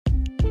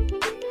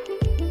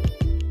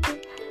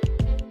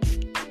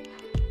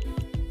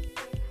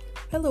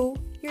Hello,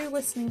 you're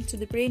listening to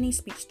the Brainy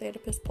Speech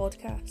Therapist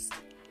podcast.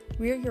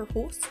 We're your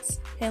hosts,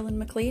 Helen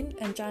McLean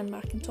and Jan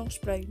McIntosh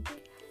Brown.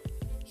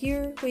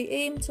 Here we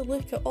aim to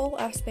look at all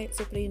aspects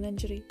of brain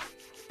injury,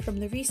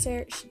 from the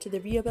research to the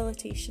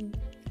rehabilitation,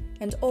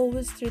 and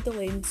always through the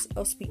lens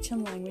of speech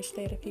and language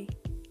therapy.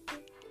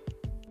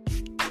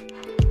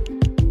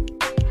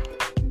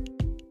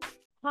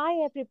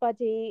 Hi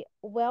everybody,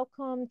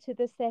 welcome to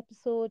this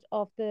episode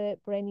of the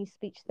Brainy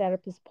Speech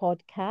Therapist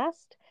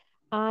podcast.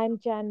 I'm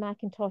Jan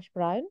McIntosh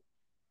Brown.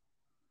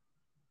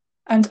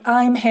 And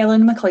I'm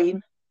Helen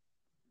McLean.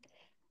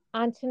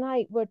 And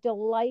tonight we're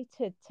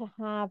delighted to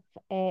have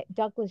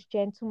Douglas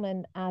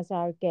Gentleman as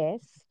our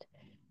guest.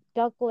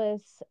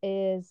 Douglas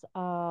is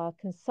a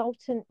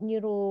consultant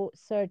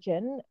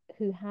neurosurgeon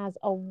who has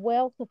a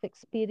wealth of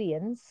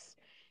experience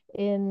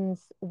in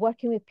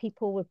working with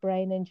people with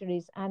brain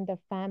injuries and their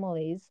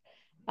families,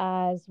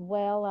 as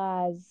well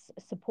as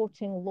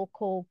supporting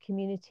local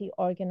community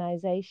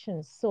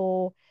organisations.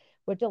 So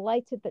we're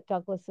delighted that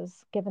Douglas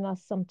has given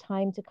us some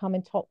time to come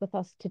and talk with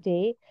us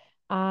today.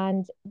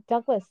 And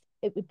Douglas,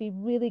 it would be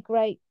really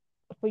great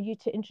for you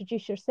to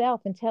introduce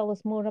yourself and tell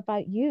us more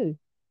about you.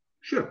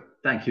 Sure.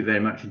 Thank you very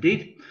much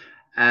indeed.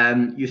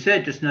 You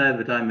said just now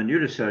that I'm a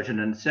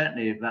neurosurgeon, and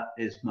certainly that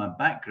is my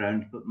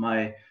background, but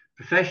my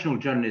professional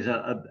journey is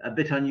a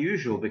bit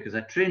unusual because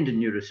I trained in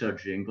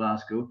neurosurgery in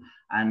Glasgow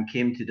and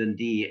came to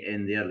Dundee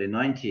in the early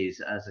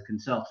 90s as a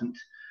consultant.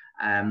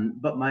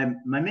 But my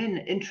main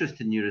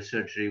interest in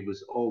neurosurgery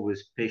was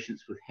always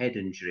patients with head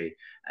injury.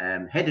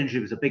 Head injury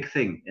was a big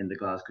thing in the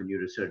Glasgow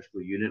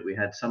Neurosurgical Unit. We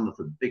had some of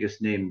the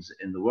biggest names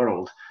in the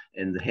world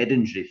in the head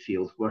injury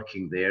field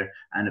working there,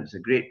 and it was a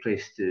great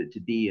place to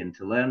be and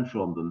to learn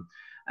from them.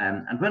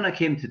 And when I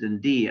came to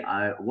Dundee,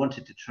 I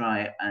wanted to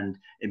try and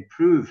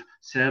improve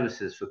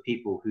services for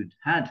people who'd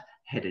had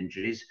head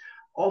injuries.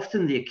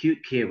 Often the acute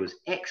care was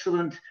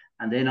excellent,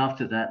 and then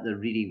after that, there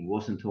really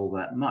wasn't all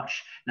that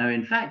much. Now,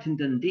 in fact, in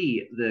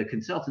Dundee, the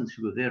consultants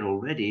who were there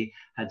already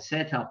had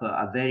set up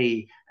a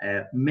very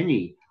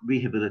mini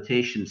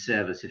rehabilitation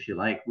service, if you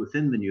like,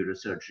 within the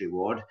neurosurgery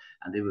ward.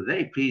 And they were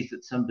very pleased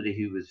that somebody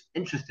who was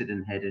interested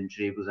in head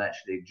injury was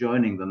actually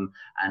joining them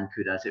and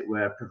could, as it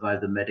were, provide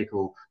the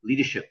medical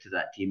leadership to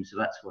that team. So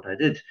that's what I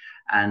did.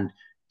 And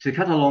to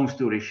cut a long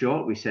story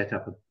short, we set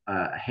up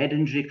a head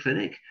injury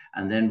clinic,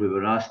 and then we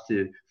were asked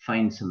to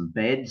find some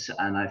beds,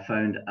 and I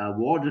found a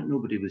ward that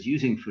nobody was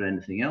using for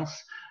anything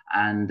else.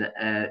 And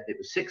it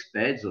was 6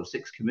 beds, or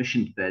 6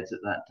 commissioned beds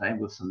at that time,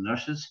 with some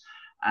nurses.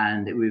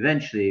 And we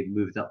eventually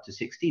moved up to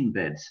 16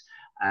 beds.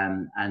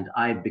 And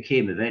I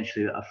became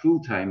eventually a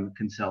full-time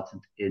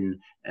consultant in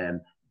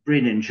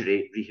brain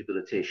injury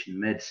rehabilitation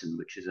medicine,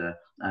 which is a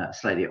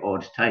slightly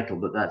odd title,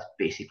 but that's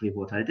basically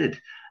what I did.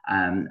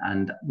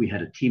 And we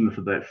had a team of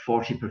about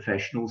 40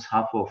 professionals,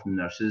 half of them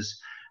nurses,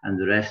 and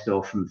the rest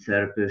of them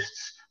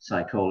therapists,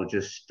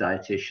 psychologists,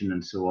 dietitian,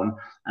 and so on.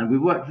 And we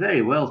worked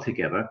very well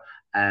together.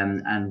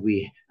 And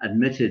we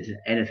admitted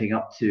anything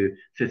up to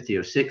 50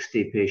 or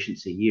 60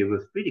 patients a year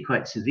with really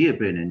quite severe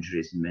brain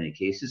injuries in many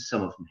cases,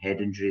 some of them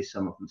head injuries,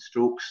 some of them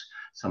strokes,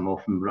 some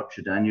of them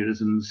ruptured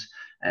aneurysms.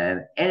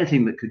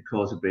 Anything that could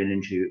cause a brain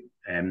injury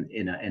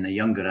in a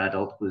younger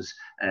adult was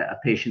a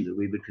patient that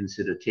we would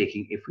consider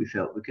taking if we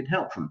felt we could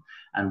help them.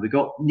 And we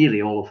got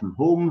nearly all of them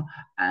home,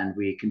 and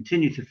we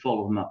continued to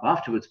follow them up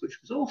afterwards,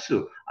 which was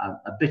also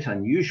a bit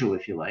unusual,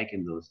 if you like,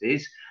 in those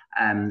days.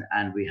 And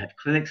we had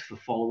clinics for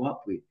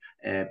follow-up. We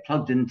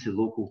plugged into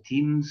local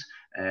teams.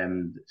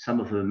 Some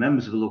of the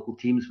members of the local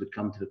teams would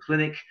come to the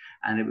clinic,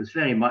 and it was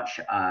very much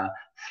a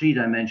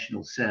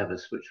 3-dimensional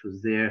service which was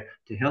there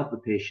to help the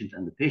patient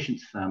and the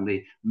patient's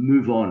family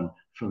move on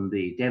from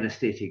the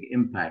devastating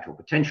impact, or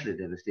potentially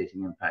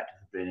devastating impact,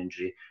 of the brain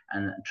injury,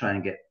 and try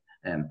and get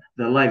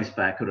their lives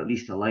back, or at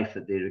least a life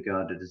that they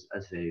regarded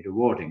as very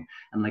rewarding.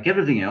 And like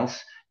everything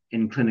else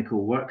in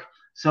clinical work,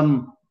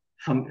 some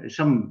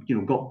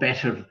got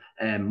better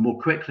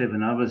more quickly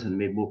than others and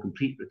made more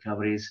complete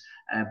recoveries,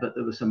 but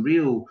there were some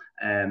real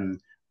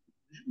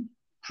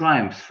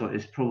triumphs,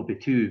 is probably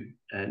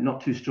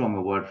not too strong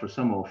a word for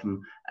some of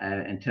them,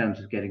 in terms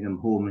of getting them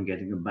home and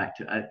getting them back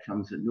to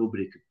outcomes that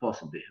nobody could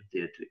possibly have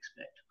dared to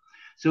expect.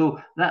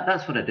 So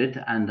that's what I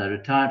did, and I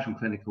retired from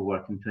clinical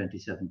work in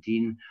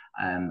 2017.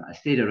 I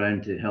stayed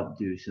around to help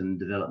do some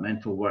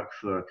developmental work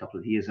for a couple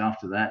of years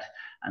after that,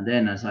 and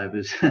then as I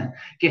was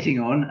getting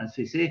on, as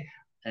they say,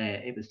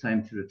 it was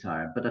time to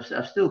retire. But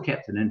I've still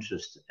kept an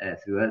interest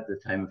throughout the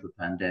time of the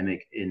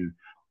pandemic in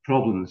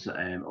problems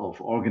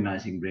of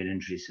organising brain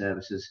injury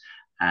services,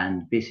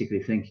 and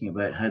basically thinking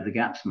about how the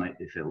gaps might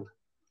be filled.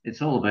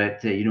 It's all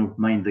about,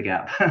 mind the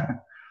gap.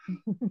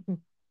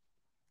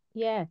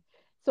 Yeah.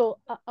 So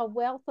a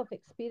wealth of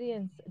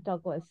experience,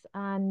 Douglas,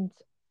 and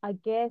I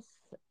guess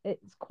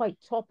it's quite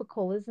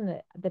topical, isn't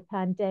it? The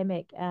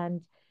pandemic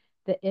and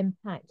the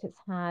impact it's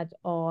had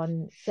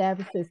on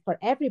services for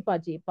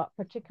everybody, but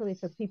particularly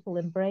for people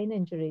with brain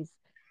injuries.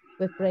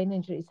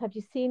 Have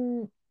you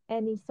seen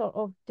any sort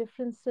of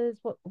differences?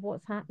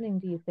 What's happening,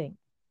 do you think?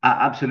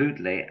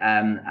 Absolutely.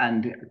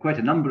 And quite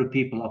a number of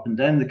people up and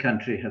down the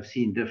country have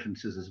seen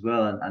differences as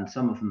well. And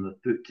some of them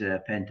have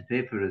put pen to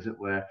paper, as it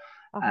were,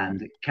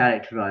 and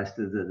characterized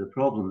the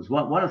problems.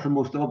 One of the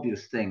most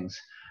obvious things,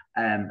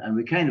 and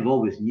we kind of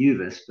always knew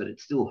this, but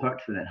it still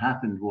hurt when it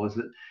happened, was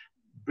that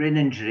brain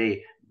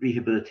injury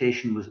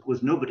rehabilitation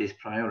was nobody's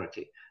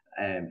priority,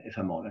 if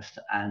I'm honest,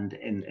 and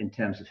in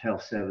terms of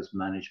health service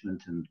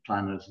management and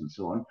planners and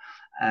so on.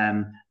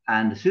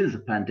 And as soon as the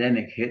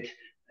pandemic hit,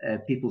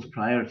 people's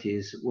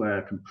priorities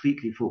were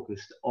completely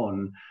focused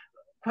on,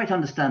 quite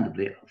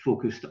understandably,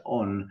 focused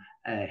on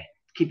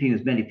keeping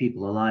as many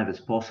people alive as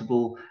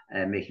possible,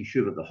 making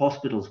sure that the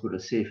hospitals were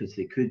as safe as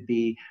they could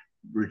be,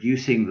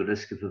 reducing the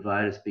risk of the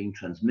virus being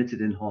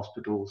transmitted in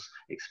hospitals,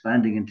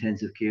 expanding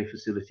intensive care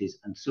facilities,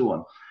 and so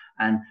on.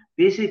 And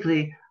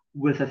basically,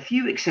 with a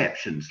few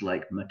exceptions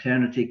like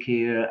maternity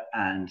care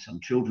and some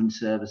children's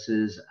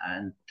services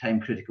and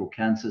time-critical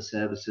cancer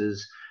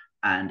services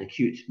and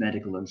acute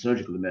medical and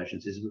surgical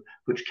emergencies,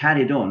 which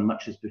carried on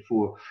much as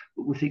before.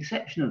 But with the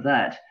exception of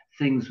that,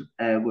 things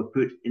were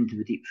put into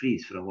the deep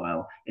freeze for a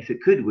while. If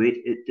it could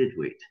wait, it did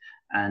wait.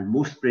 And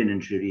most brain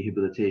injury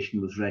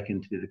rehabilitation was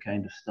reckoned to be the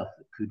kind of stuff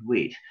that could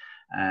wait.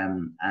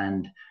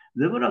 And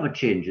there were other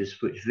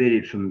changes which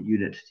varied from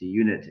unit to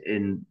unit.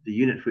 In the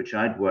unit which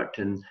I'd worked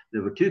in,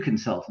 there were 2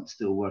 consultants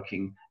still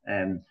working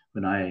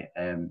when I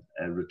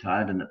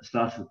retired. And at the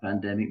start of the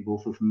pandemic,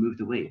 both of them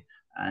moved away.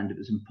 And it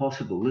was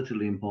impossible,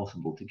 literally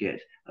impossible, to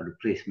get a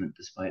replacement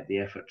despite the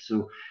effort.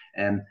 So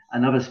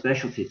another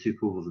specialty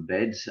took over the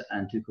beds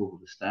and took over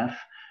the staff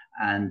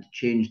and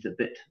changed a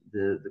bit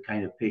the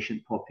kind of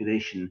patient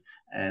population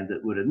that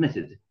were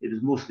admitted. It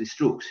was mostly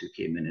strokes who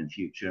came in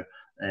future,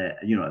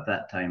 at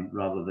that time,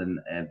 rather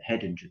than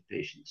head injured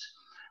patients.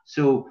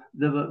 So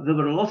there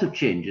were a lot of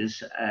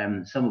changes,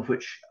 some of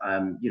which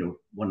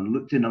one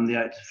looked in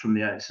from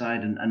the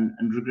outside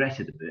and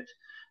regretted a bit.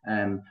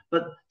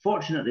 But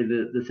fortunately,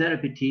 the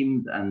therapy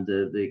team and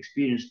the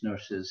experienced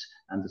nurses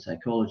and the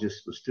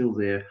psychologists were still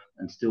there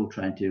and still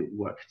trying to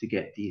work to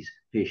get these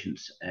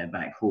patients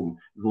back home,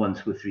 the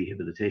ones with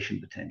rehabilitation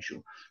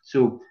potential.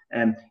 So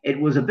it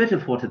was a bit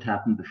of what had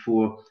happened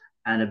before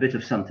and a bit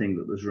of something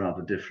that was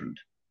rather different.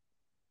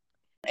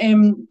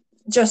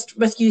 Just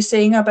with you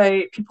saying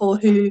about people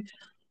who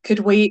could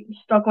wait,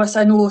 Douglas,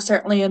 I know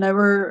certainly in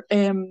our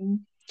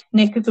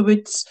neck of the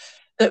woods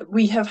that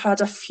we have had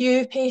a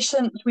few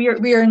patients. We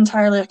are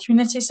entirely a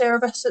community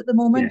service at the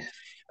moment, yes.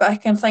 But I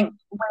can think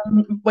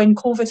when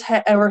COVID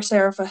hit, our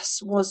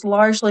service was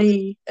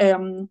largely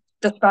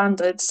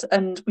disbanded,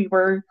 and we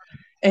were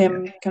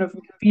kind of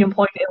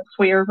re-employed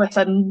elsewhere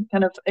within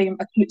kind of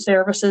acute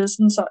services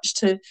and such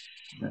to,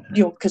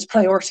 because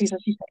priorities,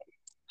 as you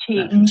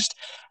said, changed.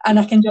 And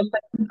I can just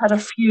think we've had a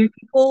few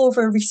people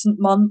over recent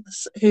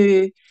months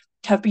who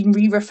have been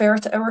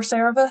re-referred to our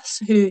service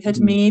who had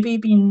maybe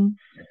been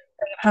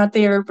had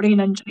their brain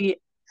injury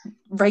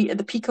right at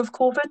the peak of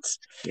COVID.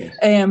 Yes.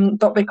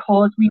 But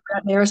because we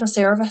weren't there as a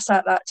service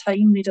at that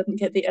time, they didn't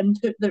get the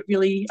input that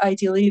really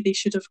ideally they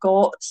should have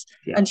got.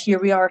 Yeah. And here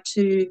we are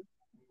 2+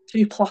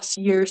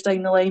 years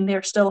down the line,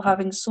 they're still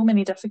having so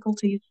many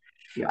difficulties.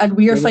 Yeah. And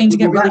we are finding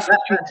it really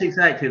frustrating. That's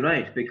exactly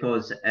right,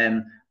 because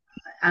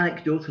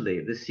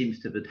anecdotally, this seems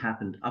to have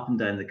happened up and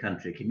down the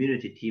country.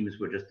 Community teams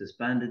were just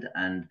disbanded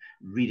and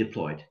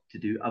redeployed to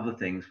do other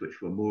things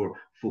which were more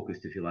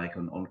focused, if you like,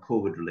 on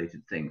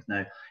COVID-related things.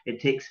 Now,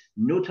 it takes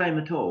no time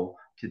at all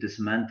to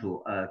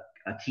dismantle a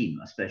team,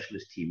 a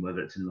specialist team, whether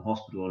it's in the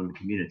hospital or in the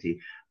community,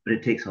 but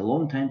it takes a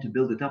long time to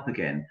build it up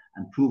again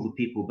and pull the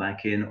people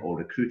back in or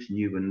recruit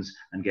new ones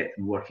and get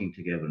them working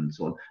together and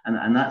so on.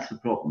 And that's the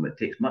problem. It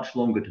takes much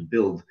longer to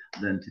build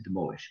than to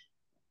demolish.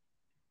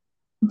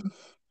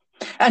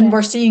 And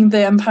we're seeing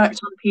the impact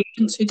on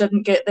patients who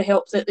didn't get the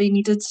help that they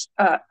needed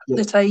at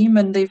the time,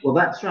 and they've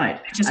that's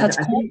right.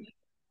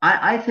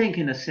 I think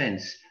in a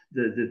sense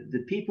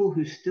the people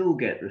who still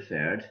get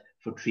referred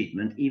for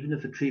treatment, even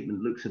if the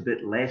treatment looks a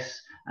bit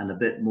less and a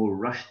bit more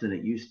rushed than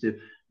it used to,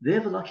 they're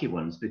the lucky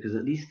ones, because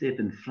at least they've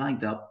been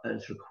flagged up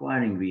as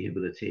requiring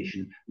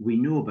rehabilitation. We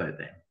know about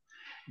them.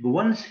 The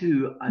ones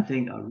who I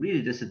think are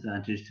really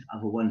disadvantaged are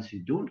the ones who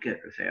don't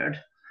get referred.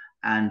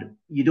 And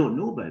you don't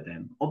know about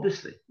them.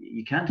 Obviously,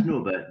 you can't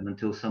know about them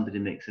until somebody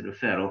makes a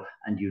referral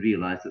and you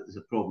realize that there's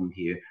a problem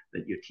here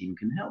that your team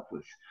can help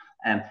with.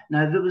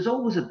 Now, there was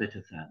always a bit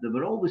of that. There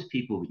were always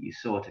people that you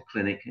saw at a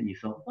clinic and you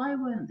thought, why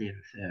weren't they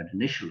referred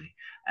initially?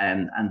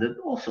 And there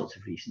are all sorts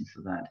of reasons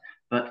for that.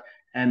 But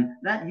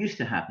that used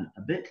to happen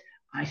a bit.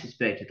 I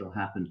suspect it'll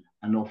happen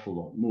an awful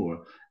lot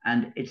more.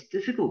 And it's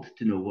difficult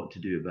to know what to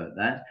do about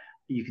that.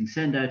 You can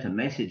send out a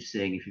message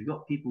saying, if you've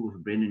got people with a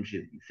brain injury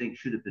that you think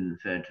should have been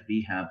referred to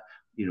rehab,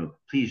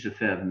 please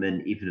refer them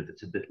in, even if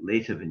it's a bit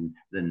later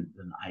than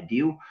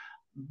ideal.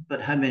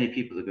 But how many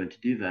people are going to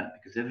do that?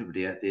 Because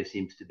everybody out there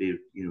seems to be,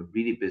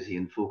 really busy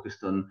and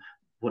focused on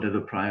whatever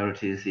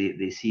priorities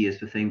they see as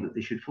the thing that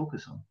they should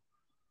focus on.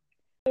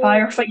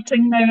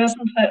 Firefighting now,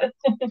 isn't it?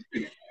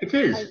 It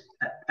is.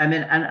 I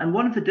mean, and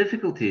one of the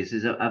difficulties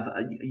is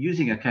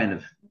using a kind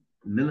of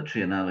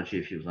military analogy,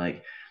 if you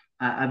like.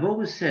 I've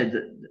always said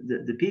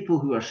that the people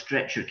who are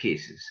stretcher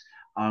cases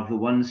are the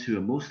ones who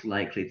are most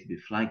likely to be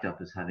flagged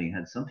up as having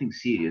had something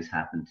serious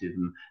happen to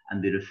them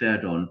and be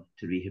referred on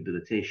to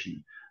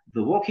rehabilitation.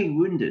 The walking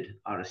wounded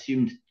are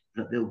assumed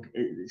that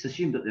it's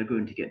assumed that they're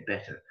going to get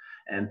better.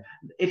 And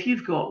if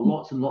you've got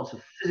lots and lots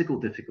of physical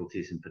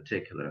difficulties in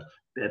particular,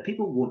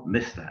 people won't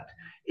miss that.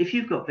 If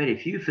you've got very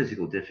few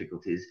physical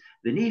difficulties,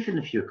 then even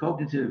if your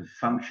cognitive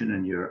function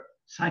and your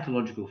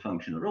psychological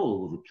function are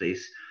all over the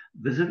place,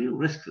 there's a real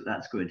risk that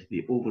that's going to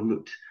be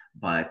overlooked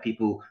by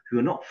people who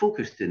are not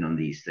focused in on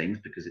these things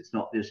because it's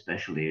not their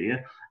special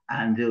area,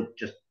 and they'll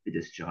just be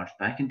discharged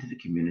back into the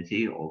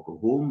community or go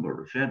home or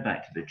referred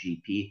back to their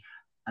GP,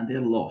 and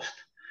they're lost.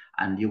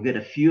 And you'll get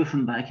a few of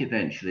them back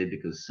eventually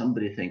because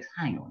somebody thinks,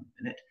 hang on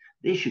a minute,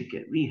 they should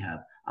get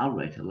rehab. I'll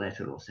write a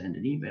letter or send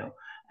an email.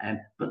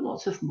 But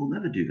lots of them will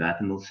never do that,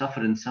 and they'll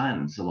suffer in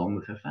silence along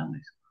with their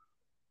families.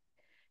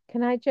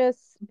 Can I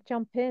just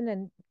jump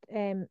in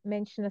and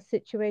mention a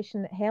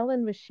situation that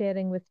Helen was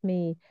sharing with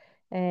me,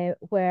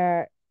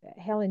 where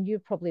Helen, you're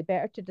probably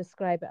better to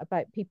describe it,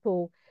 about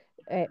people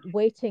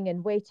waiting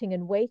and waiting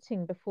and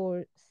waiting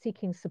before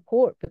seeking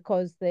support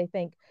because they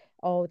think,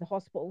 oh, the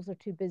hospitals are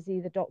too busy,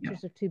 the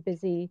doctors are too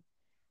busy.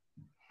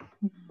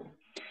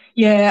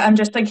 Yeah, I'm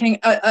just thinking,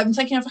 I'm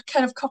thinking of a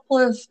kind of couple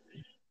of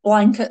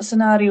blanket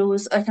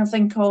scenarios. I can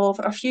think of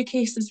a few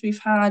cases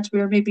we've had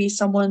where maybe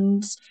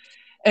someone's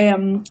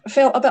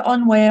felt a bit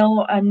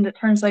unwell, and it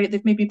turns out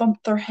they've maybe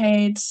bumped their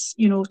heads,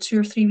 2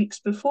 or 3 weeks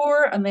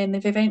before, and then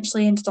they've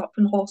eventually ended up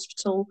in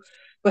hospital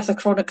with a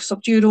chronic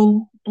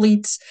subdural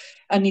bleed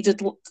and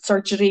needed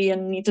surgery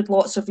and needed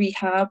lots of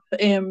rehab.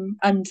 And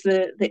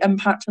the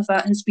impact of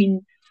that has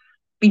been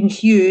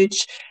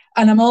huge.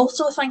 And I'm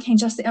also thinking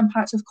just the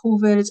impact of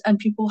COVID and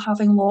people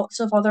having lots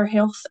of other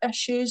health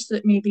issues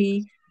that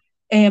maybe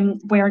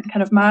weren't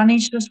kind of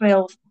managed as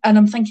well. And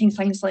I'm thinking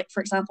things like, for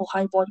example,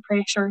 high blood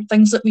pressure,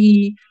 things that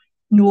we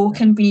know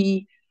can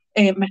be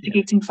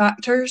mitigating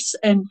factors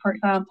in, for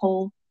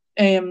example,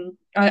 an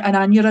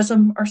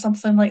aneurysm or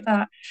something like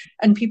that.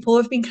 And people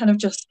have been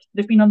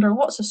they've been under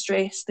lots of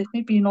stress. They've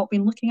maybe not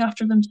been looking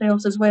after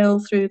themselves as well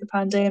through the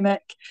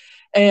pandemic.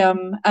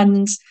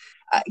 And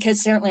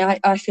because certainly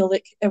I feel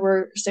like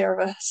our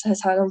service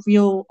has had a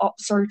real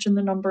upsurge in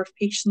the number of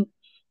patients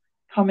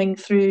coming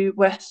through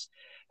with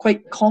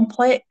quite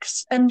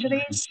complex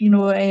injuries,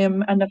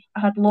 and have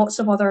had lots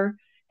of other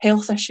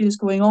health issues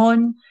going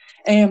on.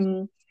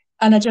 And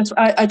I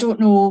don't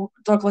know,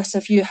 Douglas,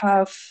 if you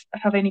have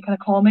any kind of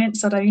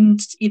comments around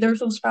either of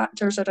those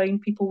factors,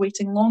 around people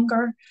waiting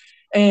longer,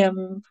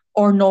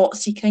 or not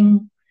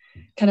seeking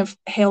kind of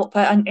help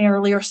at an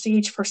earlier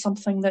stage for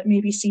something that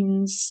maybe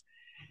seems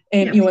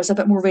is a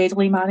bit more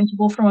readily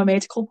manageable from a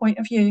medical point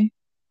of view.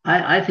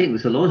 I think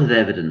there's a lot of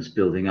evidence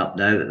building up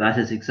now that that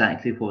is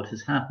exactly what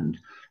has happened.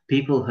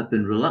 People have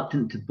been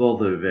reluctant to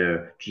bother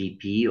their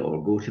GP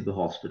or go to the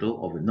hospital,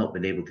 or have not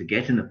been able to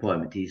get an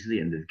appointment easily,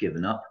 and they've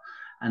given up.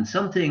 And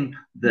something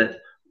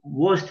that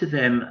was to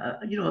them,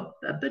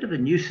 a bit of a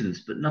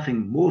nuisance, but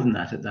nothing more than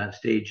that at that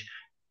stage,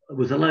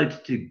 was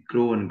allowed to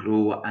grow and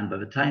grow. And by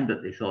the time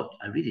that they thought,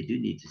 I really do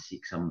need to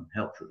seek some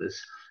help for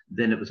this,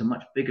 then it was a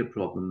much bigger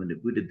problem than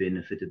it would have been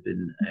if it had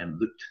been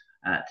looked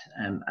at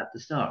the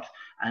start.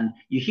 And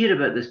you hear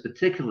about this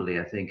particularly,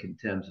 I think, in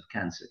terms of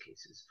cancer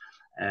cases,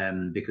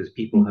 because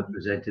people have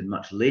presented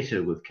much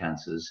later with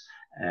cancers,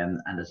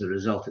 and as a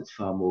result, it's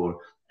far more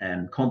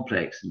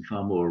complex and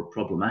far more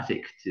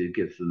problematic to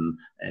give them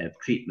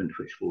treatment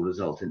which will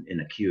result in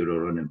a cure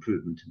or an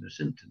improvement in their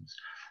symptoms.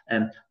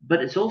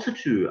 But it's also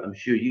true, I'm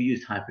sure you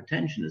used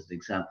hypertension as an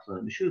example,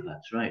 I'm sure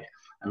that's right.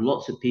 And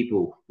lots of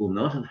people will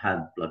not have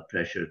had blood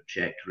pressure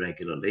checked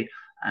regularly,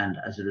 and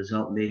as a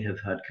result may have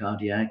had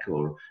cardiac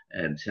or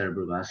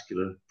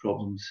cerebrovascular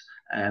problems,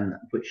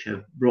 which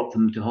have brought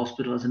them to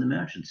hospital as an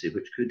emergency,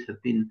 which could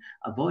have been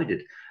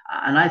avoided.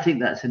 And I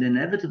think that's an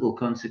inevitable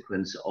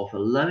consequence of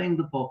allowing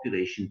the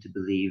population to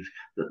believe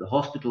that the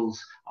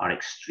hospitals are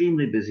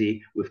extremely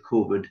busy with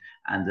COVID,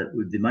 and that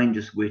would they mind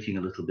just waiting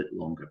a little bit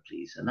longer,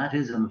 please. And that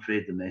is, I'm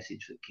afraid, the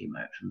message that came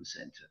out from the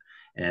centre.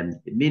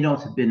 It may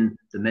not have been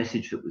the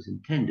message that was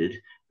intended,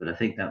 but I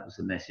think that was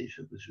the message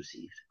that was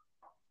received.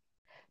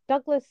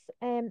 Douglas,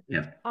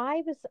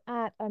 I was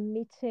at a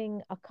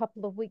meeting a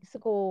couple of weeks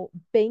ago,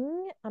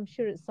 BING. I'm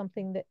sure it's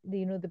something that,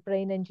 the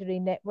Brain Injury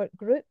Network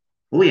group.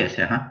 Oh, yes,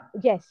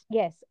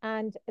 Yes.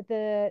 And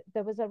there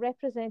was a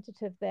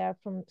representative there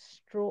from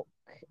Stroke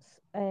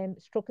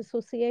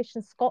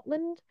Association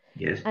Scotland.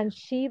 Yes. And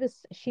she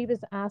was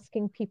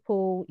asking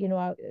people,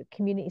 our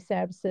community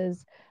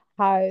services,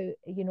 how,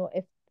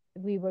 if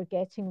we were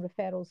getting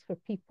referrals for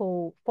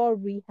people for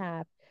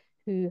rehab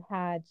who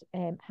had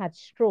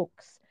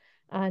strokes.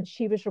 And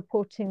she was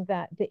reporting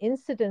that the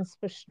incidence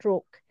for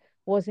stroke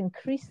was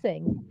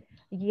increasing,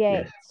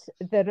 yet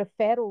the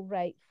referral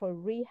rate for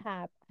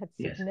rehab had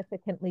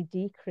significantly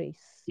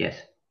decreased.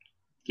 Yes.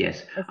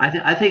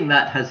 I think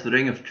that has the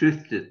ring of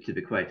truth, to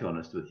be quite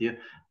honest with you.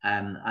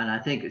 And I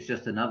think it's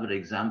just another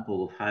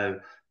example of how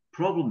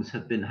problems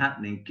have been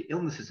happening,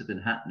 illnesses have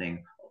been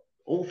happening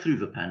all through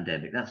the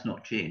pandemic. That's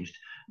not changed.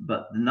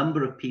 But the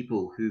number of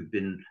people who've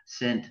been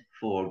sent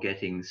for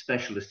getting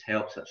specialist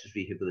help, such as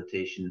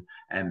rehabilitation,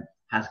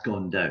 has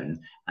gone down.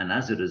 And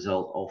as a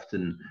result,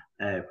 often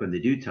when they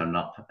do turn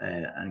up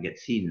and get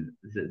seen,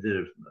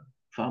 they're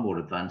far more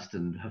advanced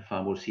and have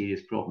far more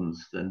serious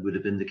problems than would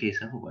have been the case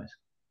otherwise.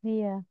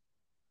 Yeah.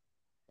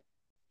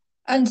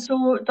 And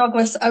so,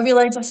 Douglas, I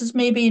realise this is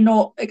maybe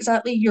not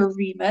exactly your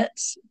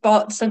remit,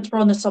 but since we're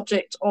on the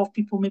subject of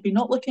people maybe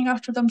not looking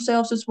after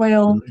themselves as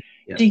well,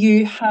 Yeah. do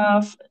you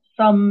have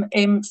some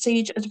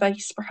sage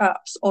advice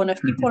perhaps on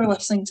if people are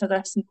listening to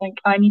this and think,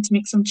 I need to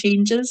make some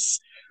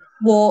changes?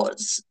 What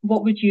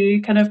would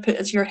you kind of put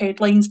as your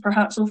headlines,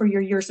 perhaps over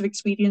your years of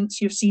experience?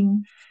 You've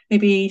seen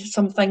maybe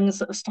some things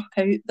that have stuck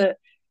out that,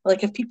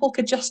 like, if people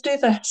could just do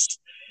this,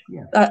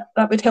 Yeah.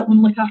 that would help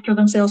them look after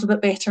themselves a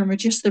bit better and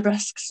reduce the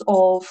risks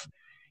of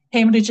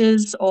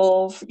hemorrhages,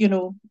 of, you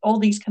know, all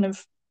these kind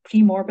of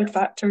pre-morbid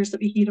factors that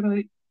we hear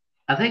about.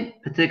 I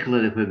think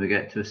particularly when we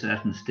get to a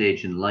certain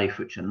stage in life,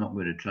 which I'm not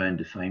going to try and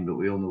define, but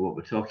we all know what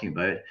we're talking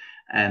about,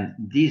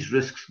 these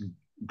risks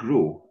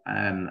grow.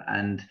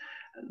 And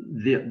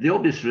the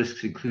obvious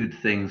risks include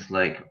things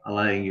like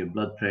allowing your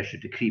blood pressure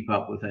to creep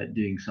up without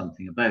doing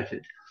something about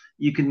it.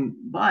 You can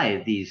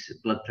buy these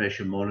blood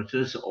pressure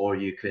monitors, or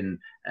you can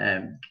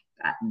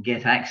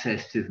get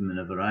access to them in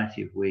a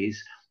variety of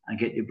ways and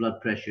get your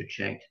blood pressure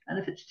checked. And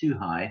if it's too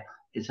high,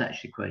 it's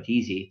actually quite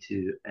easy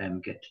to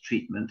get to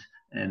treatment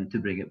to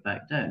bring it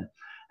back down.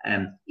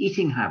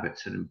 Eating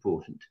habits are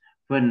important.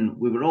 When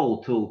we were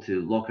all told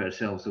to lock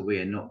ourselves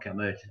away and not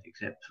come out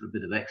except for a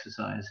bit of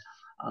exercise,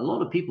 a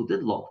lot of people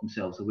did lock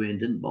themselves away and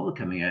didn't bother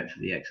coming out for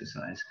the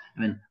exercise.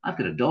 I mean, I've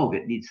got a dog,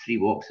 it needs 3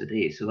 walks a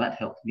day, so that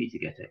helped me to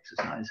get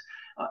exercise.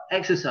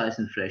 Exercise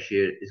in fresh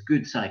air is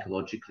good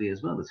psychologically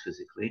as well as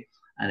physically,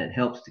 and it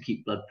helps to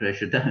keep blood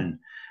pressure down.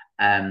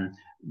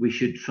 We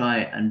should try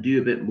and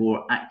do a bit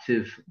more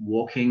active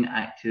walking,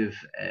 active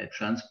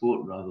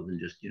transport, rather than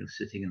just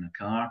sitting in the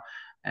car.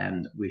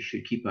 We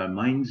should keep our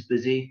minds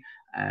busy.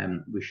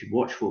 We should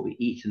watch what we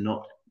eat and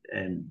not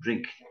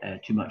drink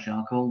too much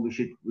alcohol. We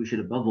should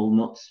above all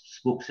not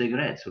smoke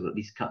cigarettes, or at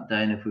least cut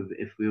down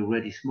if we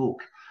already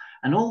smoke.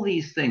 And all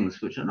these things,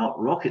 which are not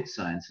rocket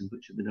science and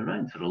which have been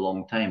around for a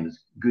long time as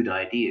good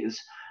ideas,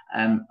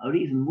 are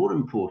even more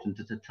important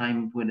at a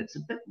time when it's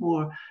a bit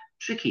more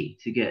tricky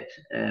to get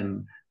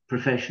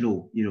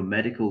professional,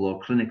 medical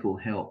or clinical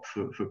help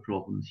for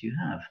problems you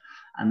have.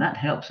 And that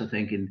helps, I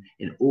think,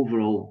 in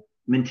overall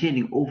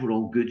maintaining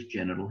overall good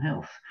general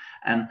health.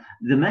 And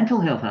the mental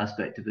health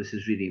aspect of this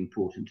is really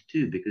important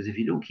too, because if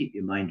you don't keep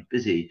your mind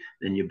busy,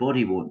 then your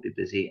body won't be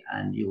busy,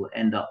 and you'll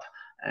end up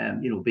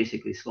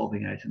basically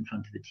slobbing out in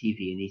front of the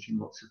TV and eating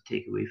lots of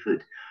takeaway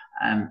food.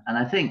 And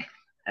I think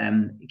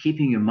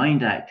keeping your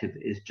mind active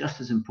is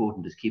just as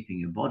important as keeping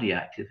your body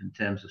active in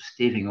terms of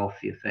staving off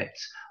the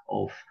effects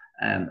of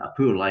a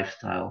poor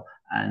lifestyle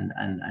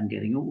and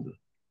getting older.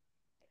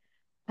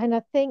 And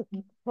I think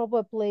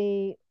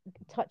probably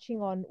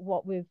touching on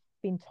what we've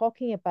been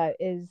talking about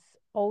is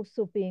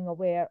also being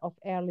aware of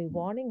early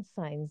warning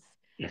signs,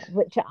 yes,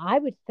 which I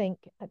would think,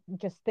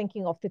 just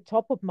thinking off the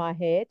top of my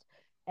head,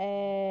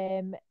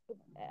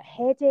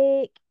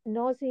 headache,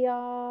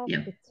 nausea,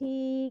 yeah,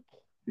 fatigue,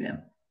 yeah,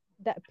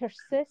 that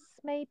persists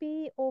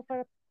maybe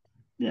over.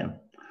 yeah.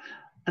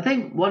 I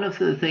think one of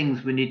the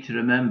things we need to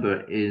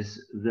remember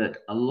is that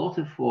a lot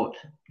of what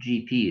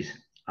GPs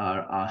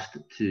are asked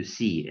to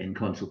see in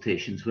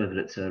consultations, whether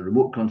it's a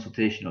remote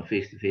consultation or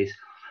face-to-face,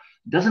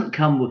 doesn't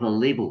come with a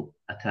label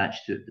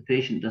attached to it. The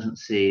patient doesn't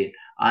say,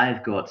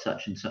 I've got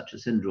such and such a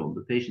syndrome.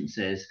 The patient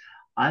says,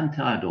 I'm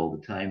tired all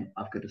the time,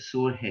 I've got a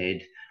sore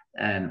head,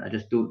 and I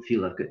just don't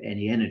feel I've got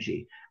any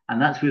energy.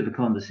 And that's where the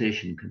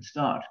conversation can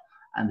start.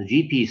 And the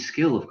GP's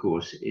skill, of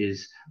course,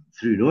 is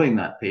through knowing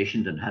that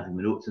patient and having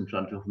the notes in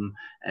front of them,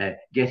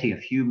 getting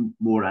a few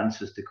more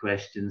answers to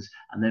questions,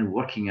 and then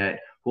working out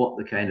what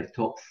the kind of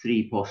top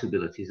 3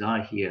 possibilities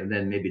are here, and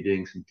then maybe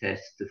doing some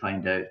tests to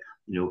find out,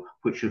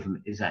 which of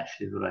them is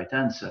actually the right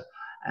answer.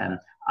 And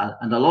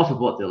a lot of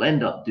what they'll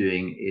end up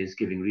doing is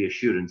giving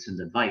reassurance and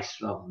advice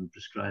rather than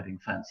prescribing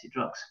fancy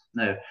drugs.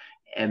 Now,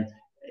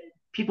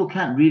 people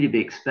can't really be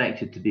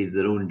expected to be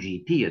their own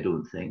GP, I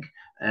don't think,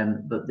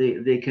 but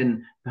they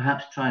can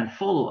perhaps try and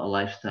follow a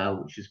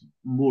lifestyle which is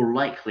more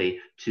likely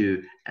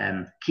to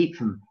keep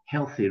them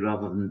healthy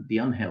rather than be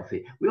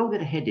unhealthy. We all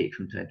get a headache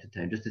from time to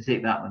time, just to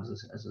take that one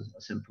as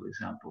a simple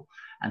example.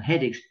 And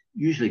headaches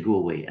usually go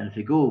away. And if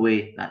they go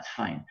away, that's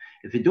fine.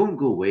 If they don't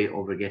go away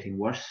or they're getting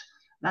worse,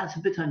 that's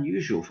a bit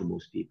unusual for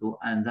most people,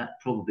 and that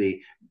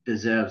probably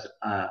deserves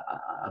a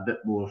bit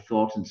more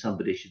thought. And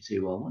somebody should say,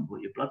 well, I wonder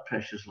what your blood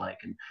pressure's like,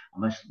 and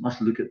I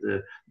must look at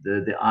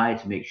the eye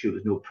to make sure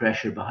there's no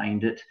pressure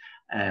behind it,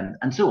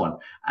 and so on.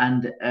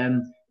 And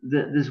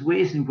there's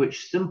ways in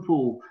which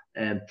simple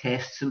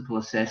tests, simple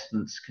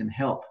assessments can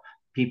help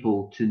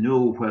people to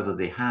know whether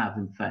they have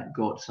in fact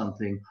got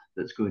something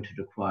that's going to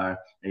require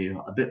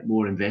a bit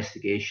more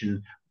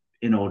investigation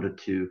in order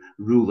to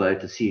rule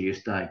out a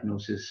serious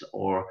diagnosis,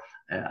 or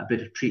a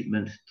bit of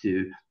treatment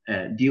to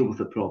deal with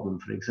the problem.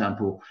 For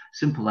example,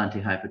 simple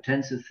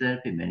antihypertensive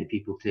therapy. Many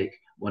people take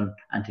one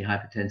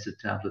antihypertensive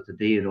tablet a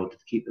day in order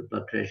to keep the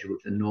blood pressure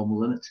within normal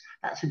limits.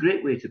 That's a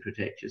great way to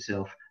protect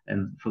yourself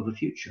for the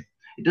future.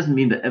 It doesn't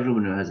mean that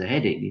everyone who has a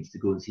headache needs to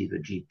go and see their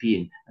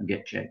GP and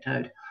get checked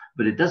out.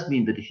 But it does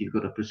mean that if you've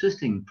got a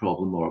persisting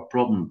problem or a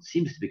problem that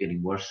seems to be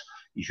getting worse,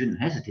 you shouldn't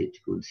hesitate to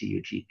go and see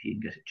your GP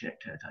and get it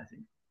checked out, I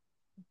think.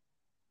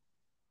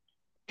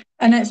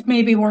 And it's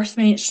maybe worth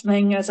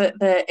mentioning, is it,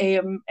 that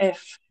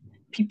if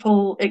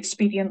people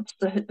experience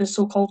the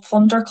so-called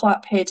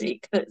thunderclap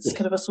headache that's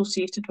kind of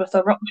associated with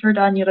a ruptured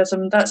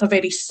aneurysm, that's a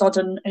very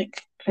sudden,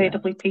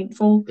 incredibly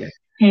painful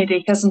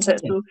headache, isn't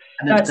it? So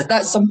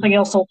that's something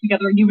else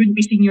altogether. You wouldn't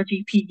be seeing your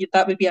GP.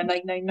 That would be a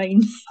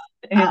 999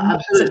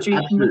 situation.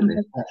 Absolutely,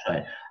 that's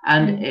right.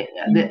 And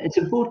it's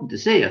important to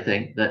say, I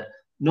think, that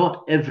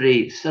not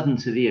every sudden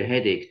severe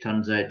headache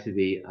turns out to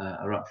be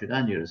a ruptured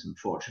aneurysm,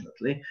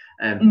 fortunately.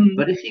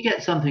 But if you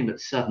get something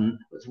that's sudden,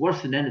 that's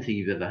worse than anything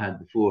you've ever had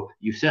before,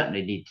 you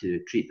certainly need to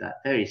treat that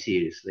very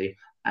seriously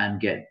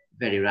and get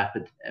very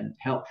rapid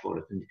help for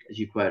it. And as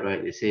you quite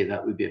rightly say,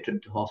 that would be a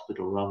trip to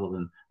hospital rather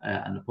than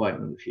an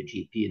appointment with your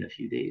GP in a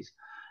few days.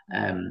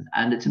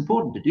 And it's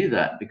important to do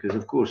that because,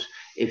 of course,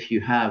 if you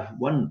have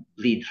one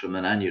bleed from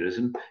an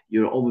aneurysm,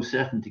 you're almost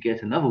certain to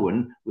get another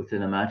one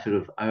within a matter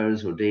of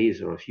hours or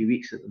days or a few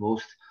weeks at the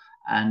most.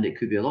 And it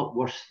could be a lot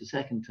worse the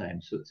second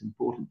time. So it's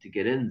important to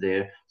get in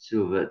there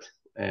so that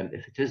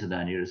if it is an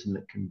aneurysm,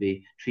 it can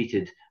be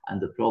treated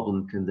and the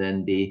problem can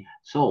then be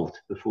solved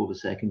before the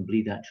second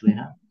bleed actually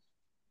happens.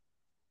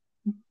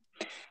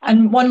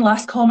 And one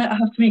last comment I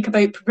have to make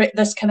about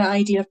this kind of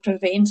idea of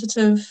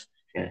preventative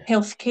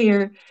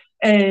healthcare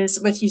is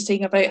with you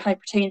saying about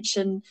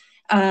hypertension,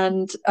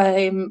 and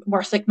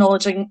worth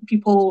acknowledging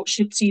people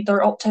should see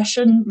their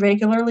optician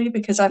regularly,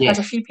 because I've had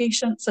a few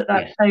patients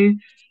that's how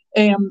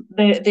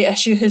the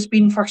issue has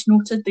been first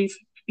noted.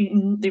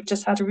 They've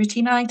just had a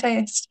routine eye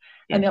test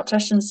and the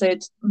optician said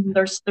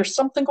there's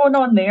something going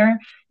on there,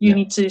 you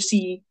need to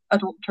see a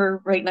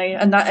doctor right now.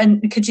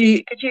 And could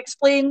you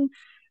explain,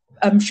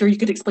 I'm sure you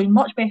could explain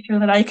much better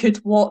than I could,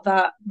 what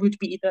that would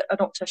be that an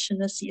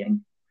optician is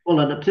seeing? Well,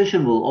 an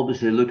optician will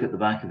obviously look at the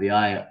back of the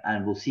eye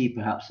and will see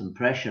perhaps some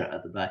pressure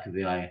at the back of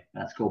the eye.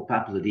 That's called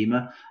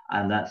papilledema,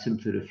 and that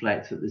simply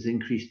reflects that there's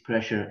increased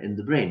pressure in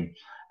the brain.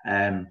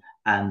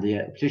 And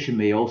the optician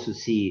may also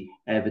see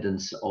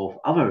evidence of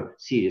other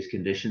serious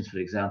conditions, for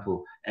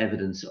example,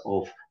 evidence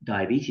of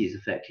diabetes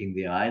affecting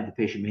the eye. The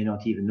patient may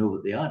not even know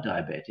that they are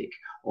diabetic,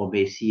 or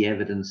may see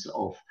evidence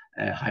of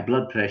high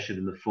blood pressure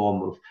in the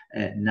form of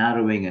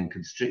narrowing and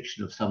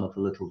constriction of some of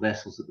the little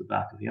vessels at the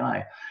back of the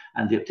eye.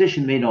 And the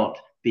optician may not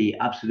be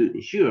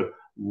absolutely sure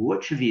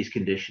which of these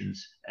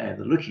conditions they're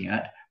looking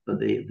at,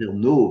 but they'll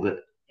know that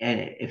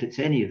if it's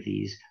any of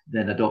these,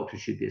 then a doctor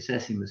should be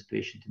assessing this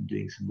patient and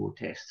doing some more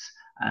tests,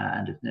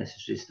 and if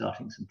necessary,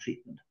 starting some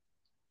treatment.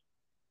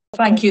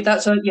 Thank you.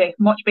 That's a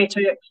much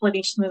better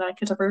explanation than I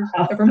could ever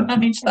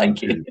manage.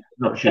 Thank you.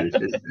 Not sure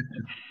it is.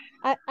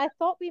 I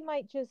thought we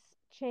might just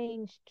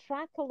change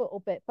track a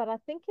little bit, but I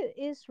think it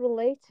is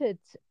related,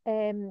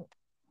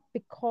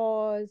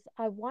 because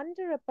I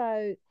wonder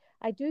about,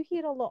 I do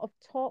hear a lot of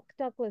talk,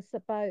 Douglas,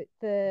 about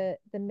the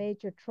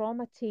major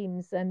trauma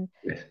teams and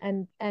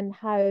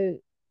how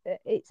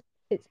it's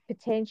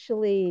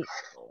potentially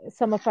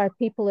some of our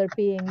people are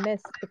being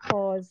missed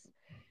because,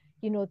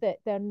 you know, that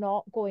they're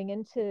not going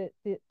into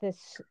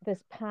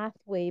this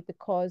pathway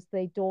because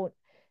they don't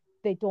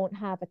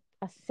have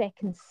a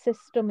second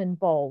system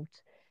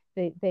involved.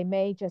 They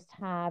may just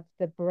have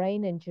the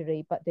brain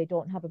injury, but they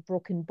don't have a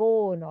broken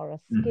bone or a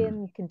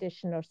skin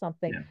condition or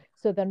something.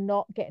 So they're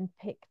not getting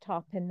picked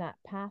up in that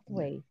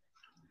pathway.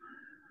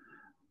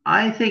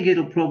 I think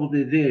it'll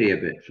probably vary a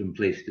bit from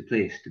place to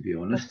place, to be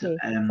honest.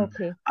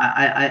 Okay.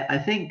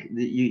 I think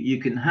that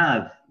you can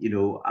have,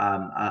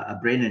 a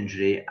brain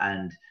injury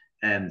and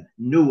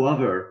no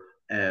other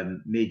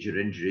major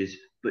injuries,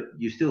 but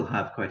you still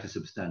have quite a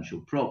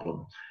substantial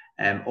problem.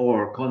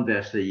 Or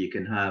conversely, you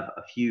can have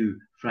a few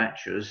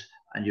fractures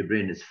and your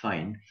brain is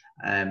fine,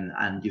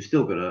 and you've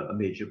still got a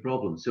major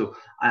problem. So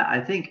I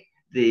think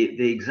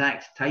the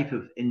exact type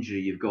of injury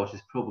you've got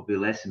is probably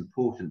less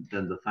important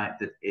than the fact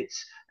that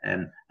it's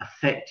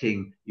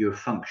affecting your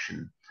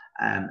function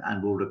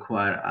and will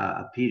require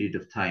a period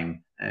of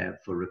time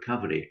for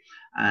recovery.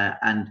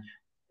 And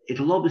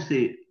it'll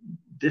obviously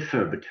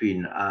differ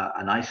between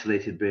an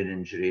isolated brain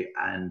injury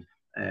and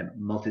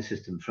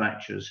multi-system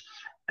fractures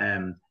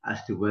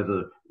as to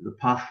whether the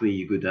pathway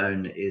you go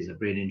down is a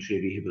brain injury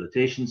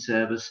rehabilitation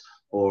service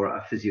or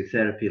a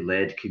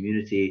physiotherapy-led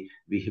community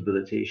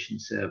rehabilitation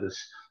service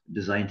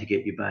designed to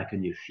get you back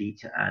on your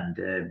feet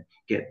and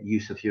get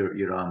use of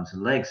your arms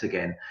and legs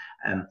again.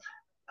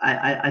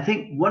 I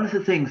think one of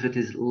the things that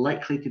is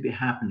likely to be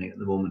happening at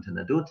the moment, and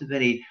I don't have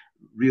any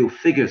real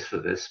figures for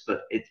this,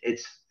 but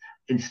it's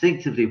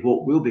instinctively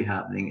what will be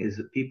happening is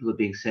that people are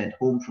being sent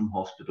home from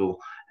hospital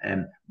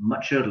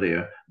much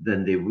earlier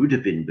than they would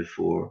have been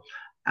before,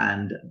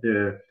 and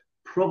they're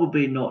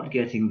probably not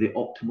getting the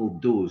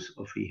optimal dose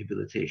of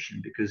rehabilitation,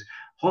 because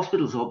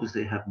hospitals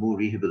obviously have more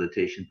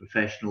rehabilitation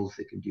professionals.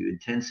 They can do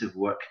intensive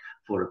work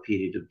for a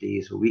period of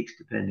days or weeks,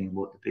 depending on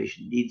what the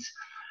patient needs.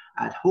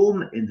 At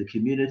home, in the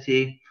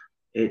community,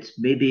 it's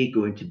maybe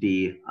going to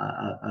be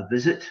a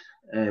visit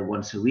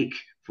once a week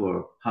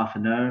for half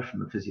an hour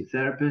from a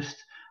physiotherapist.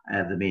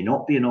 There may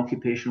not be an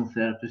occupational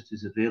therapist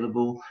who's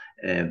available.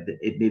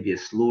 It may be a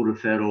slow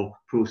referral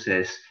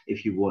process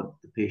if you want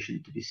the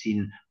patient to be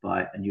seen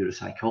by a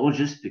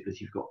neuropsychologist because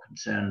you've got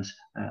concerns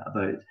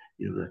about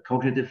their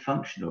cognitive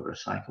function or their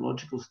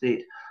psychological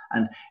state.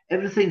 And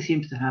everything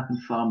seems to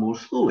happen far more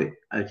slowly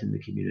out in the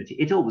community.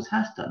 It always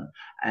has done,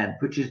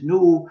 which is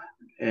no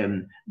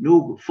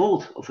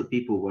fault of the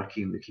people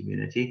working in the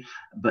community.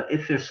 But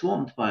if they're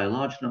swamped by a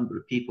large number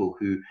of people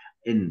who,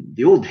 in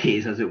the old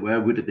days, as it were,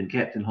 would have been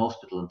kept in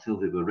hospital until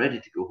they were ready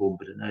to go home,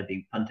 but are now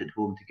being punted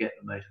home to get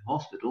them out of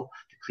hospital,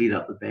 to clear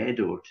up the bed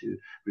or to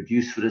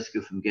reduce the risk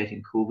of them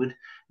getting COVID,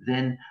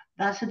 then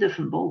that's a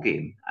different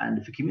ballgame. And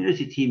if the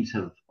community teams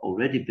have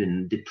already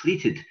been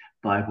depleted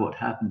by what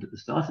happened at the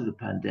start of the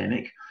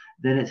pandemic,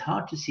 then it's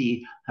hard to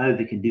see how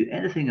they can do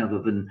anything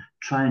other than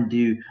try and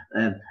do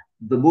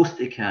the most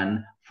they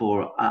can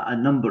for a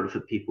number of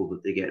the people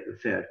that they get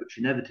referred, which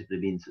inevitably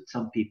means that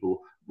some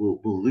people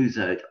will lose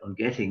out on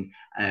getting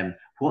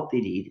what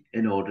they need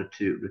in order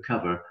to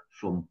recover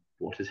from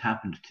what has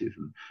happened to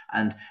them.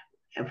 And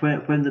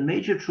when the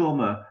major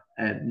trauma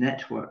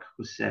network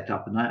was set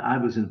up, and I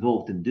was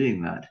involved in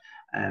doing that,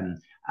 and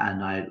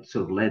I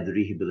sort of led the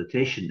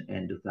rehabilitation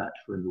end of that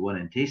when the one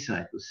in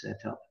Tayside was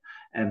set up,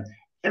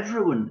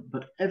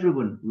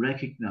 everyone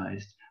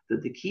recognized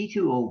that the key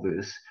to all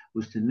this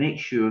was to make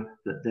sure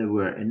that there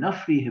were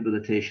enough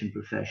rehabilitation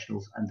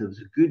professionals and there was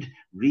a good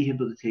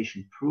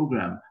rehabilitation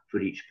program for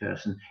each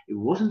person. It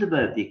wasn't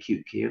about the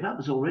acute care, that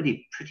was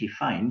already pretty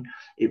fine.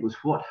 It was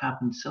what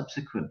happened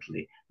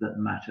subsequently that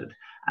mattered.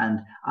 And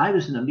I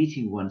was in a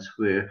meeting once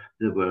where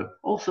there were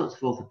all sorts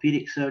of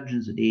orthopedic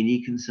surgeons and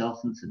A&E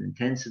consultants and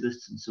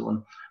intensivists and so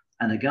on.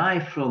 And a guy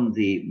from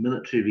the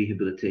Military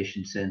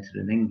Rehabilitation Centre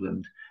in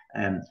England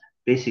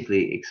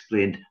basically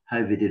explained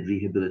how they did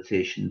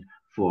rehabilitation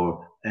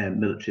for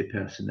military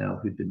personnel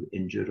who'd been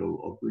injured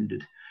or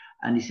wounded.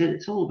 And he said,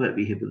 it's all about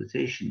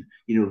rehabilitation.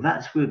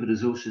 That's where the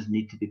resources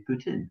need to be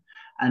put in.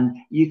 And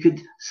you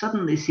could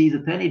suddenly see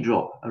the penny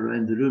drop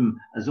around the room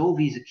as all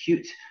these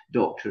acute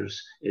doctors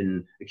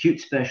in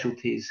acute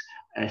specialties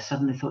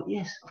suddenly thought,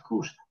 yes, of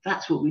course,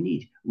 that's what we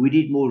need. We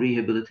need more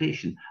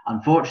rehabilitation.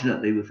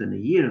 Unfortunately, within a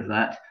year of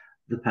that,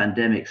 the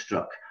pandemic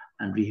struck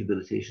and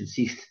rehabilitation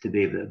ceased to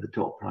be the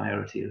top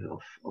priority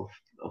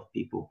of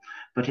people.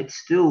 But it's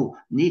still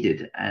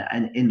needed,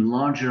 and in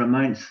larger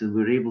amounts than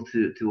we're able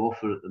to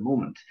offer at the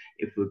moment,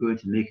 if we're going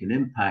to make an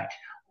impact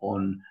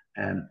on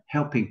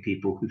helping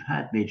people who've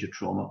had major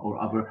trauma or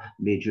other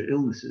major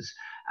illnesses.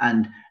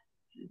 And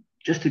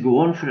just to go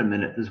on for a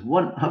minute, there's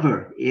one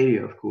other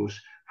area, of course,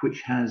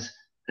 which has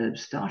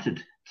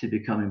started to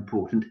become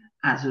important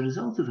as a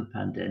result of the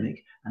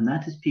pandemic, and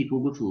that is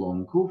people with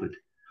long COVID.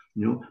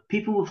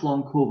 People with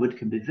long COVID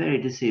can be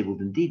very disabled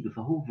indeed with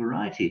a whole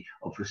variety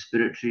of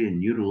respiratory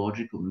and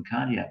neurological and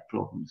cardiac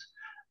problems.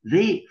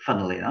 They,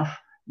 funnily enough,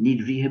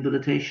 need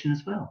rehabilitation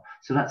as well.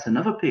 So that's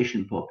another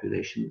patient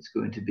population that's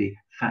going to be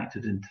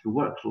factored into the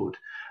workload.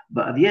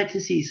 But I've yet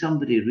to see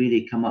somebody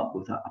really come up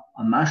with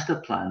a master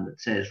plan that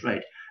says,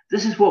 right,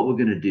 this is what we're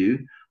going to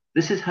do.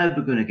 This is how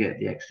we're going to get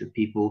the extra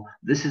people.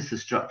 This is the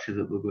structure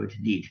that we're going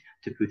to need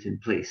to put in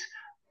place.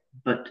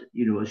 But,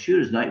 as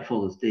sure as night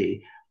follows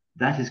day,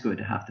 that is going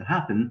to have to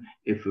happen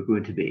if we're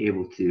going to be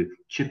able to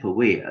chip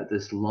away at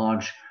this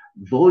large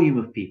volume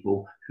of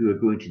people who are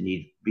going to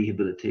need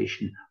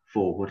rehabilitation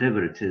for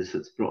whatever it is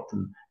that's brought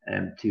them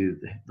to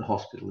the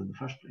hospital in the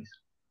first place.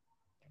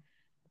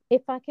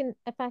 If I can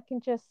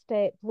just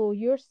blow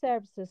your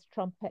services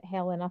trumpet,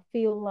 Helen, I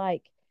feel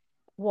like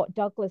what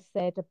Douglas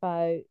said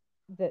about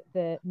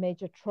the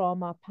major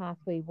trauma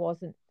pathway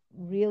wasn't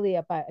really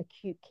about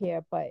acute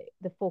care, but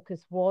the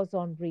focus was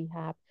on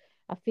rehab.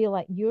 I feel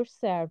like your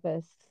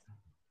service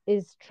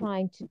is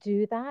trying to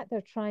do that.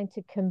 They're trying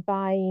to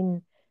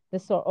combine the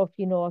sort of,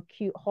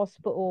 acute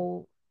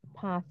hospital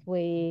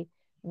pathway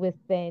with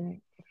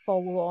then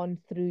follow on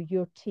through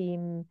your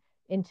team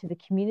into the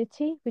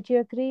community. Would you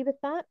agree with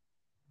that?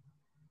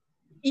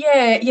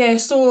 Yeah.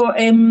 So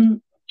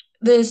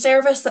the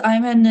service that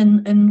I'm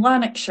in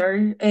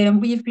Lanarkshire,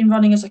 we've been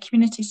running as a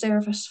community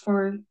service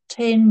for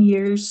 10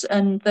 years,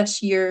 and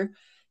this year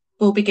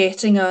we'll be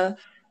getting an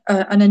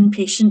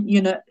inpatient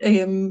unit.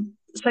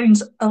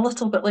 Sounds a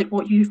little bit like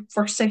what you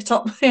first set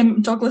up,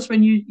 Douglas,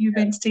 when you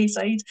went to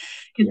Tayside,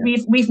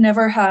 because we've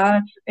never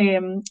had a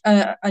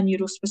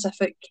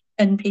neurospecific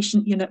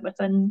inpatient unit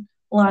within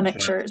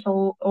Lanarkshire. Right. It's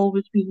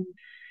always been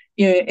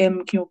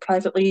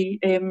privately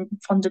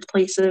funded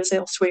places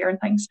elsewhere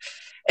and things.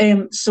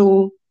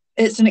 So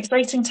it's an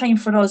exciting time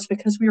for us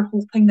because we're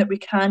hoping that we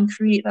can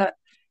create that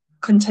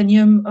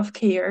continuum of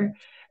care.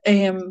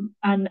 And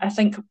I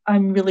think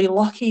I'm really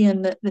lucky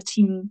in the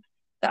team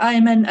that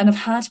I'm in, and I've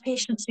had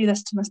patients say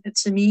this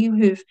to me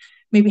who've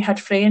maybe had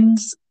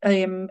friends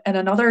in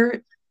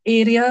another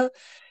area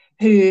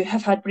who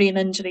have had brain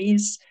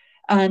injuries,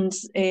 and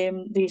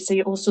they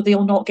say also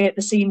they'll not get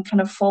the same kind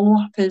of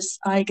follow-up as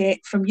I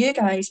get from you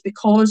guys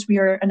because we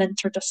are an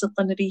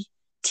interdisciplinary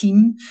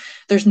team.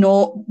 There's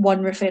not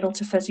one referral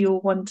to physio,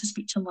 one to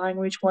speech and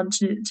language, one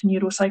to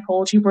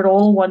neuropsychology. We're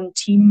all one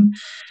team.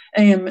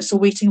 So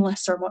waiting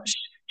lists are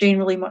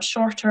generally much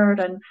shorter,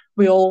 and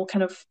we all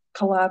kind of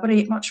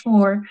collaborate much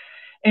more.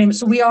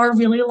 So we are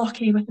really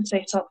lucky with the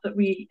setup that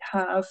we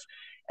have.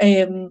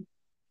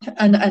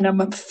 And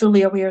I'm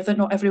fully aware that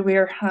not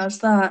everywhere has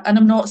that. And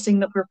I'm not saying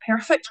that we're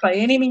perfect by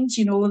any means,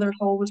 there's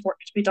always work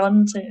to be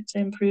done to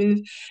improve.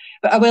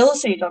 But I will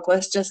say,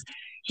 Douglas, just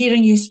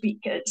hearing you speak,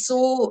 it's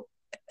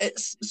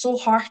so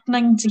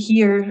heartening to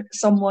hear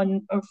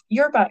someone of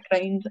your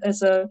background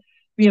as a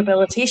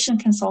rehabilitation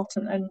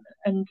consultant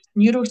and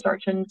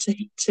neurosurgeon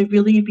to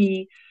really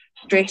be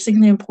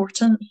stressing the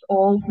importance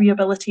of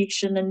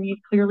rehabilitation, and you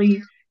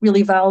clearly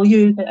really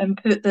value the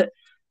input that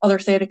other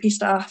therapy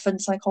staff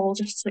and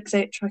psychologists,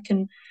 etc.,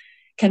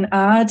 can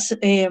add.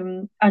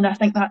 And I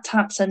think that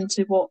taps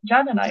into what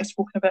Jan and I have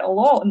spoken about a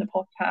lot in the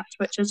podcast,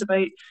 which is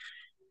about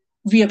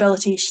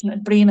rehabilitation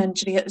and brain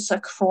injury. It's a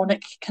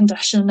chronic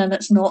condition, and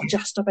it's not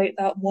just about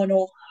that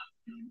one-off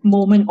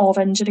moment of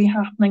injury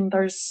happening.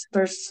 There's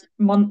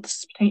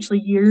months, potentially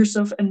years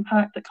of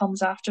impact that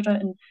comes after it,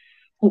 and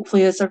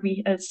hopefully as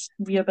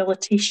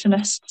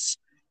rehabilitationists,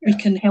 we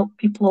can help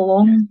people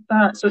along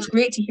that. So it's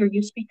great to hear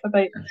you speak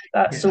about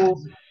that. So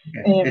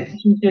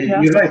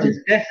you're right.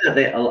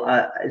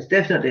 It's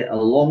definitely a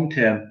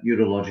long-term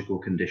neurological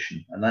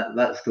condition, and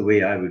that's the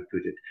way I would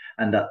put it.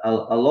 And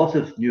a lot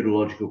of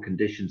neurological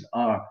conditions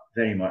are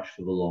very much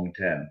for the long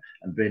term,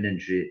 and brain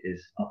injury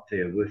is up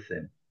there with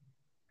them.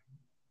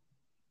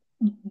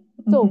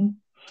 So,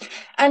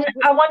 and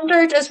I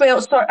wondered as well.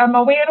 So I'm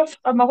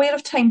aware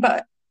of time,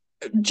 but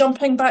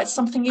jumping back to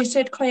something you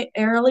said quite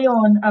early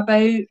on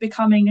about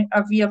becoming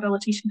a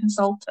rehabilitation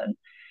consultant.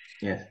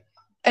 Yes.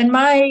 In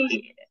my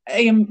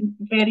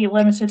very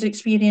limited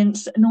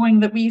experience, knowing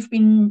that we've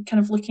been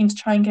kind of looking to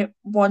try and get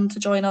one to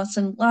join us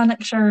in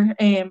Lanarkshire,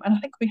 and I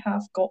think we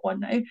have got one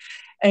now,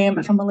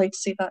 if I'm allowed to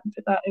say that and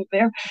put that out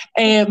there.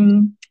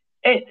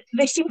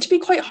 They seem to be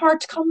quite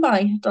hard to come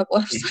by,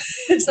 Douglas.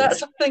 Is that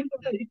something?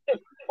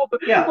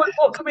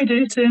 What can we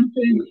do to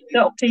improve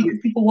the uptake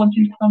of people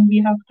wanting to become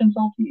rehab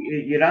consultants?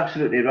 You're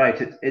absolutely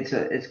right.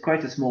 It's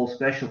quite a small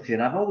specialty,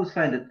 and I've always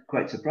found it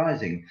quite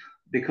surprising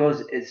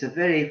because it's a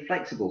very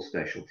flexible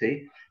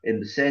specialty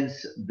in the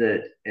sense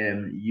that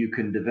you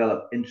can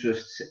develop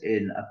interests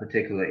in a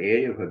particular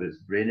area, whether it's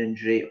brain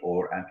injury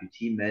or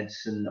amputee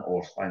medicine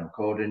or spinal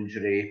cord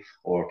injury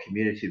or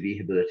community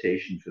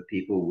rehabilitation for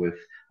people with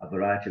a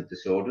variety of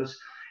disorders.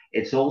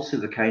 It's also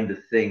the kind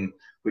of thing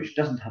which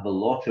doesn't have a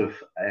lot of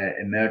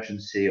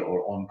emergency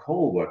or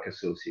on-call work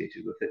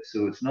associated with it.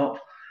 So it's not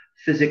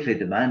physically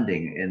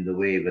demanding in the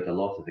way that a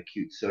lot of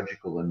acute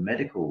surgical and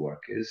medical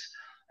work is.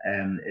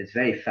 It's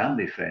very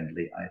family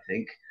friendly, I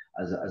think,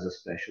 as a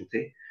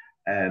specialty.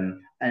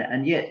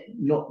 And yet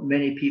not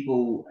many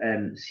people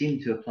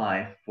seem to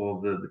apply for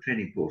the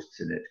training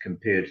posts in it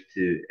compared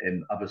to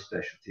other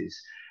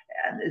specialties.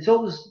 And it's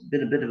always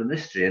been a bit of a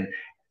mystery. And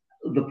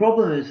the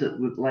problem is that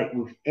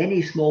with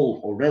any small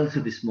or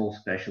relatively small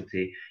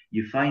specialty,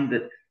 you find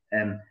that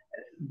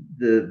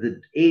the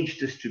age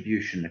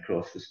distribution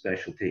across the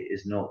specialty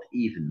is not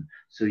even.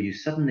 So you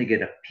suddenly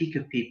get a peak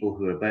of people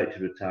who are about to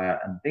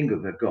retire, and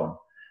bingo, they're gone.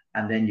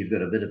 And then you've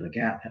got a bit of a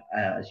gap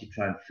as you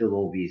try and fill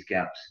all these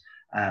gaps.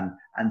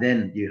 And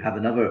then you have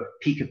another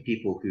peak of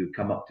people who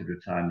come up to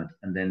retirement,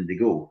 and then they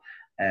go.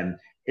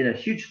 In a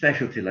huge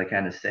specialty like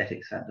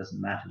anesthetics, that doesn't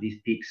matter.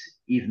 These peaks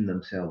even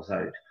themselves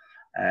out.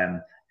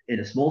 In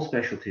a small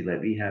specialty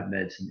like rehab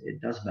medicine, it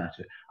does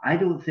matter. I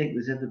don't think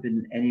there's ever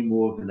been any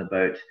more than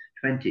about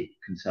 20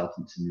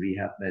 consultants in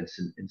rehab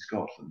medicine in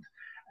Scotland.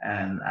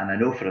 And I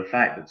know for a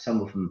fact that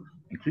some of them,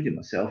 including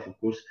myself, of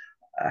course,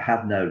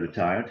 have now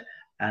retired.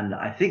 And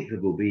I think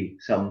there will be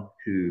some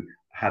who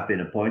have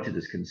been appointed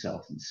as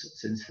consultants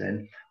since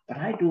then. But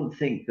I don't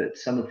think that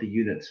some of the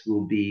units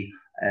will be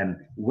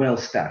well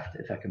staffed,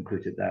 if I can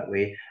put it that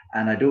way.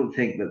 And I don't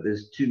think that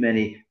there's too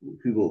many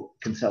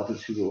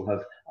consultants who will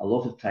have a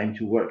lot of time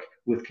to work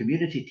with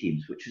community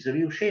teams, which is a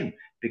real shame,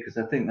 because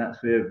I think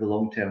that's where the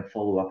long-term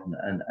follow-up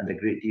and a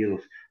great deal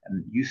of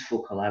useful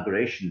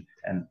collaboration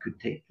could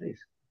take place.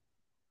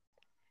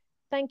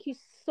 Thank you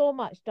so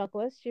much,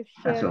 Douglas. You've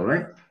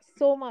shared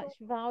so much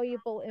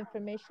valuable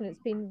information. It's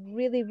been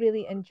really,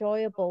 really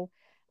enjoyable.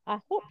 I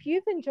hope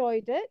you've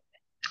enjoyed it.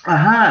 I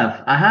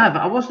have.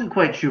 I wasn't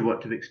quite sure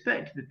what to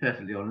expect, to be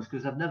perfectly honest,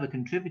 because I've never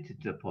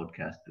contributed to a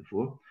podcast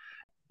before.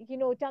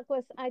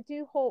 Douglas, I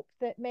do hope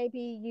that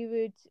maybe you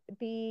would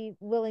be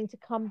willing to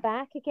come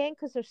back again,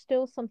 because there's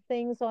still some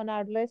things on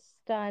our list,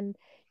 and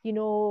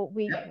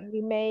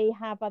we may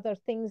have other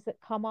things that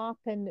come up,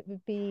 and it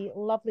would be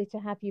lovely to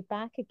have you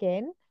back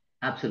again.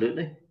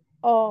 Absolutely.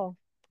 Oh,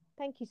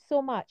 thank you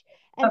so much.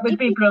 And that would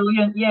be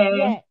brilliant.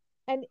 Yeah.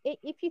 And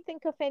if you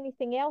think of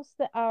anything else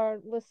that our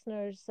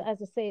listeners,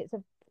 as I say,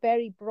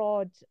 very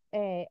broad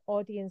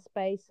audience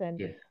base, and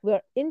Yes.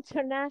 we're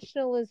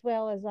international as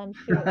well, as I'm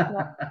sure it's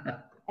not.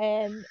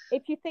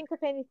 If you think of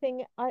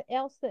anything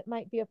else that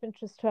might be of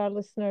interest to our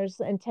listeners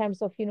in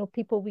terms of,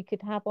 people we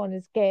could have on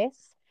as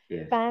guests,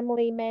 Yes.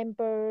 family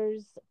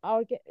members,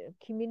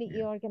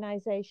 community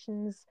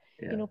organizations,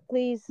 Yeah.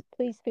 please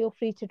feel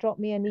free to drop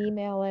me an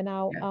email, and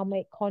I'll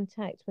make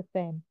contact with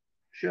them.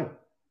 Sure.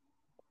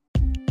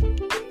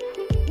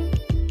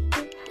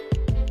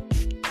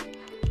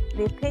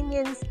 The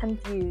opinions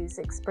and views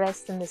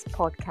expressed in this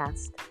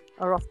podcast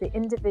are of the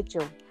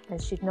individual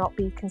and should not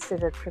be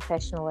considered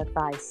professional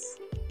advice.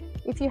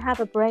 If you have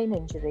a brain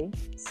injury,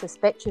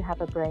 suspect you have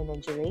a brain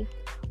injury,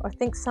 or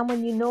think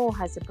someone you know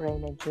has a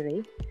brain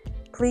injury,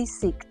 please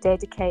seek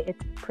dedicated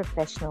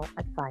professional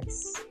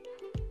advice.